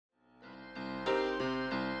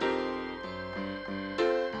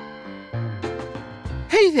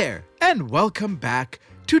Hey there, and welcome back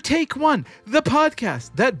to Take One, the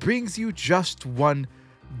podcast that brings you just one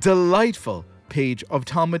delightful page of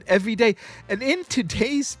Talmud every day. And in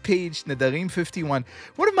today's page, Nedarim 51,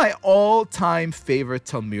 one of my all-time favorite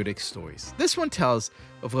Talmudic stories. This one tells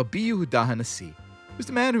of Rabbi Yehuda HaNasi, who's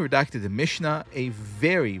the man who redacted the Mishnah, a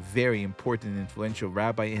very, very important and influential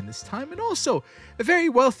rabbi in his time, and also a very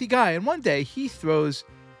wealthy guy. And one day, he throws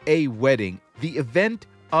a wedding, the event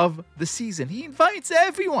of the season. He invites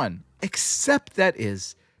everyone, except that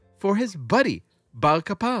is for his buddy, Bar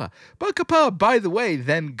Kapara. Bar Kapara, by the way,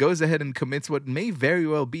 then goes ahead and commits what may very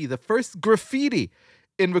well be the first graffiti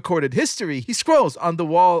in recorded history. He scrolls on the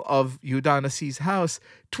wall of Yehuda HaNasi's house,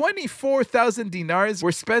 24,000 dinars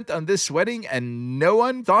were spent on this wedding and no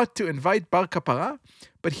one thought to invite Bar Kapara.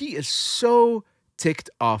 But he is so ticked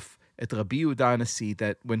off at Rabbi Yehuda HaNasi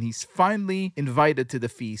that when he's finally invited to the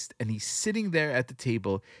feast and he's sitting there at the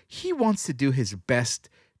table, he wants to do his best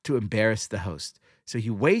to embarrass the host. So he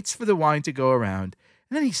waits for the wine to go around,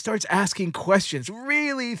 and then he starts asking questions,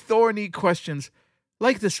 really thorny questions,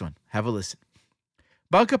 like this one. Have a listen.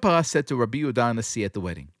 Bar Kapara said to Rabbi Yehuda HaNasi at the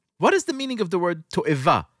wedding, "What is the meaning of the word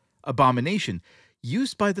to'eva, abomination,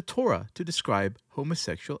 used by the Torah to describe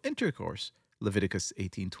homosexual intercourse?" Leviticus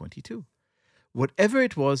 18:22. Whatever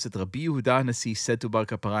it was that Rabbi Yehuda HaNasi said to Bar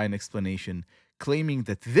Kapara in explanation, claiming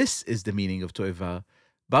that this is the meaning of to'eva,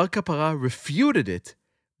 Bar Kapara refuted it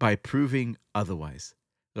by proving otherwise.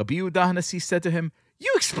 Rabbi Yehuda HaNasi said to him,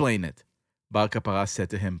 "You explain it." Bar Kapara said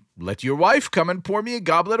to him, "Let your wife come and pour me a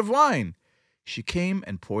goblet of wine." She came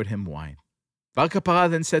and poured him wine. Bar Kapara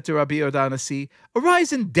then said to Rabbi Yehuda HaNasi,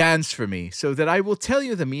 "Arise and dance for me, so that I will tell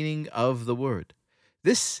you the meaning of the word."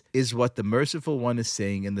 This is what the Merciful One is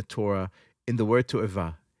saying in the Torah, in the word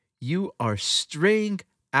to'eva. You are straying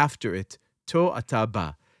after it,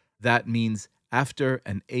 to'ataba. That means after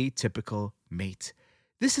an atypical mate.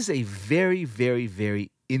 This is a very, very,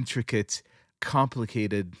 very intricate,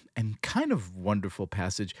 complicated, and kind of wonderful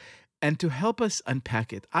passage. And to help us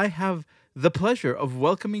unpack it, I have the pleasure of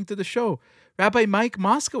welcoming to the show Rabbi Mike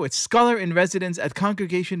Moskowitz, scholar in residence at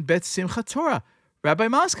Congregation Bet Simchat Torah. Rabbi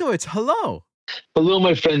Moskowitz, hello. Hello,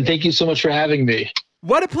 my friend. Thank you so much for having me.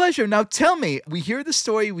 What a pleasure. Now tell me, we hear the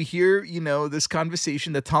story, we hear, this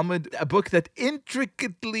conversation, the Talmud, a book that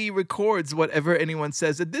intricately records whatever anyone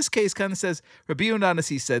says. In this case, kind of says, Rabbi Yehuda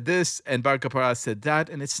HaNasi said this, and Bar Kapara said that,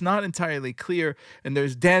 and it's not entirely clear, and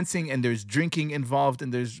there's dancing, and there's drinking involved,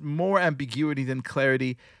 and there's more ambiguity than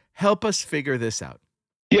clarity. Help us figure this out.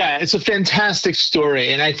 Yeah, it's a fantastic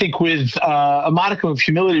story. And I think with a modicum of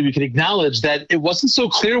humility, we can acknowledge that it wasn't so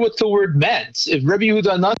clear what the word meant. If Rabbi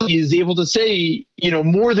Yehuda HaNasi is able to say,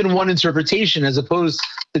 more than one interpretation, as opposed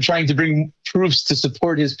to trying to bring proofs to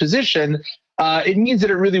support his position, it means that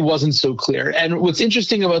it really wasn't so clear. And what's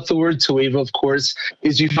interesting about the word to'eva, of course,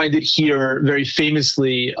 is you find it here very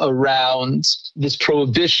famously around this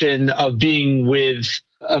prohibition of being with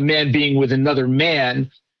a man being with another man.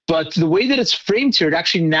 But the way that it's framed here, it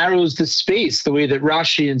actually narrows the space. The way that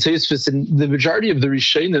Rashi and Tosfos and the majority of the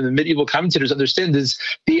Rishonim and the medieval commentators understand is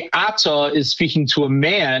the Ata is speaking to a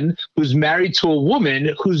man who's married to a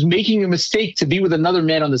woman who's making a mistake to be with another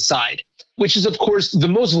man on the side, which is, of course, the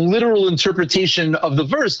most literal interpretation of the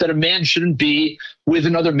verse, that a man shouldn't be with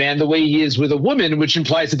another man the way he is with a woman, which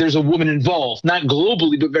implies that there's a woman involved, not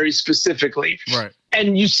globally, but very specifically. Right.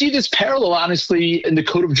 And you see this parallel, honestly, in the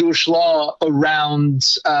Code of Jewish Law around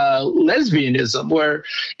lesbianism, where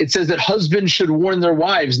it says that husbands should warn their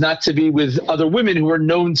wives not to be with other women who are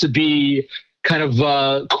known to be kind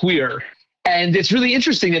of queer. And it's really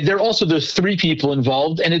interesting that there's three people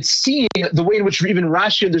involved, and it's seeing the way in which even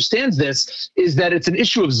Rashi understands this is that it's an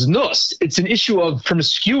issue of znus. It's an issue of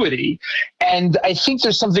promiscuity. And I think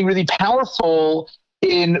there's something really powerful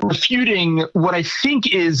in refuting what I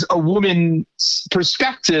think is a woman's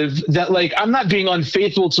perspective that, I'm not being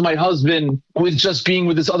unfaithful to my husband with just being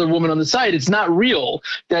with this other woman on the side. It's not real.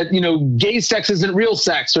 That, gay sex isn't real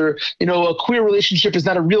sex, or, a queer relationship is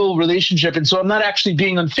not a real relationship. And so I'm not actually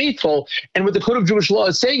being unfaithful. And what the Code of Jewish Law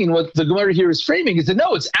is saying, and what the Gemara here is framing, is that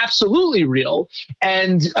no, it's absolutely real.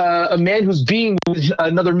 And a man who's being with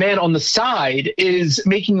another man on the side is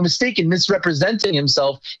making a mistake and misrepresenting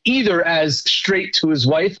himself, either as straight to his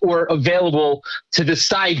wife or available to the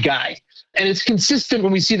side guy. And it's consistent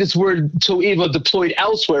when we see this word to'eva deployed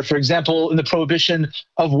elsewhere, for example, in the prohibition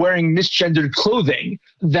of wearing misgendered clothing,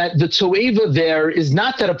 that the to'eva there is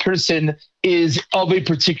not that a person is of a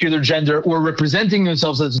particular gender or representing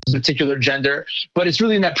themselves as a particular gender, but it's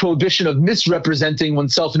really in that prohibition of misrepresenting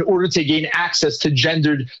oneself in order to gain access to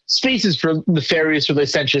gendered spaces for nefarious or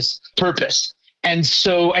licentious purpose. And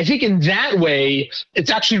so I think in that way, it's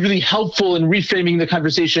actually really helpful in reframing the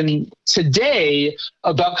conversation today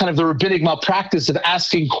about kind of the rabbinic malpractice of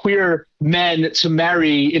asking queer men to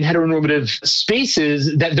marry in heteronormative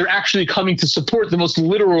spaces, that they're actually coming to support the most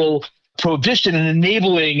literal prohibition and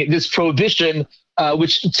enabling this prohibition,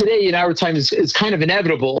 which today in our time is kind of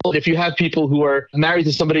inevitable. If you have people who are married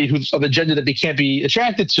to somebody who's of a gender that they can't be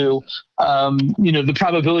attracted to, the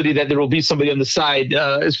probability that there will be somebody on the side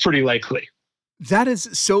is pretty likely. That is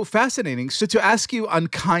so fascinating. So to ask you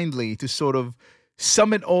unkindly to sort of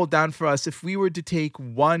sum it all down for us, if we were to take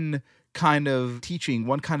one kind of teaching,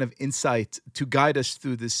 one kind of insight to guide us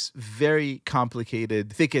through this very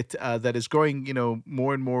complicated thicket that is growing,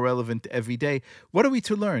 more and more relevant every day, what are we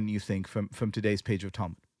to learn, you think, from today's page of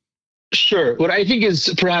Talmud? Sure. What I think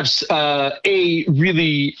is perhaps a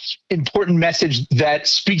really important message that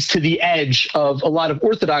speaks to the edge of a lot of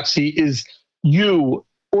orthodoxy is you,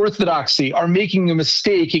 orthodoxy, are making a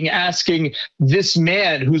mistake in asking this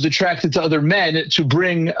man who's attracted to other men to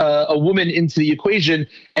bring a woman into the equation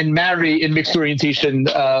and marry in mixed orientation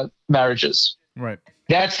marriages. Right.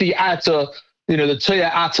 That's the ata, the toya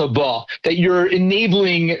ata ba, that you're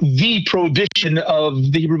enabling the prohibition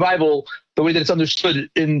of the Hebrew Bible, the way that it's understood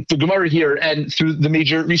in the Gemara here and through the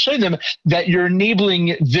major Rishonim, that you're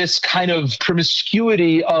enabling this kind of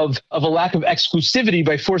promiscuity of a lack of exclusivity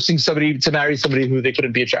by forcing somebody to marry somebody who they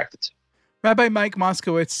couldn't be attracted to. Rabbi Mike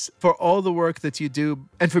Moskowitz, for all the work that you do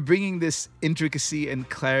and for bringing this intricacy and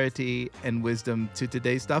clarity and wisdom to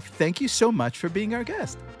today's stuff, thank you so much for being our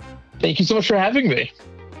guest. Thank you so much for having me.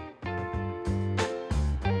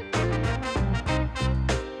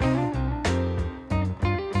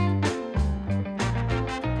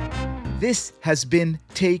 This has been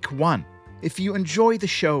Take One. If you enjoy the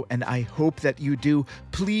show, and I hope that you do,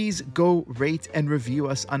 please go rate and review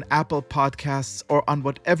us on Apple Podcasts or on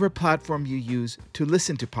whatever platform you use to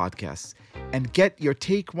listen to podcasts. And get your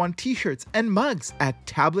Take One t-shirts and mugs at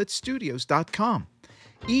tabletstudios.com.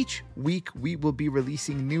 Each week, we will be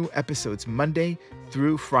releasing new episodes Monday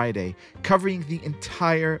through Friday, covering the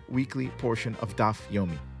entire weekly portion of Daf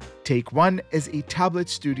Yomi. Take One is a Tablet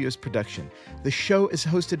Studios production. The show is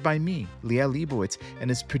hosted by me, Leah Leibowitz,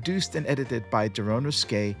 and is produced and edited by Daron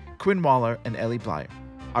Ruskay, Quinn Waller, and Ellie Blyer.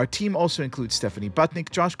 Our team also includes Stephanie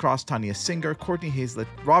Butnick, Josh Cross, Tanya Singer, Courtney Hazlett,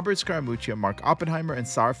 Robert Scaramuccia, Mark Oppenheimer, and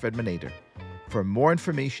Sarah Fredman-Ader. For more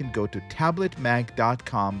information, go to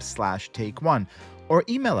tabletmag.com/takeone or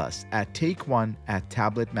email us at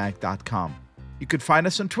takeone@tabletmag.com. You could find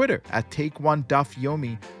us on Twitter at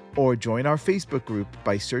TakeOneDafYomi or join our Facebook group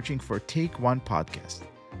by searching for Take One Podcast.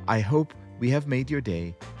 I hope we have made your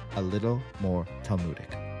day a little more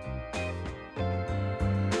Talmudic.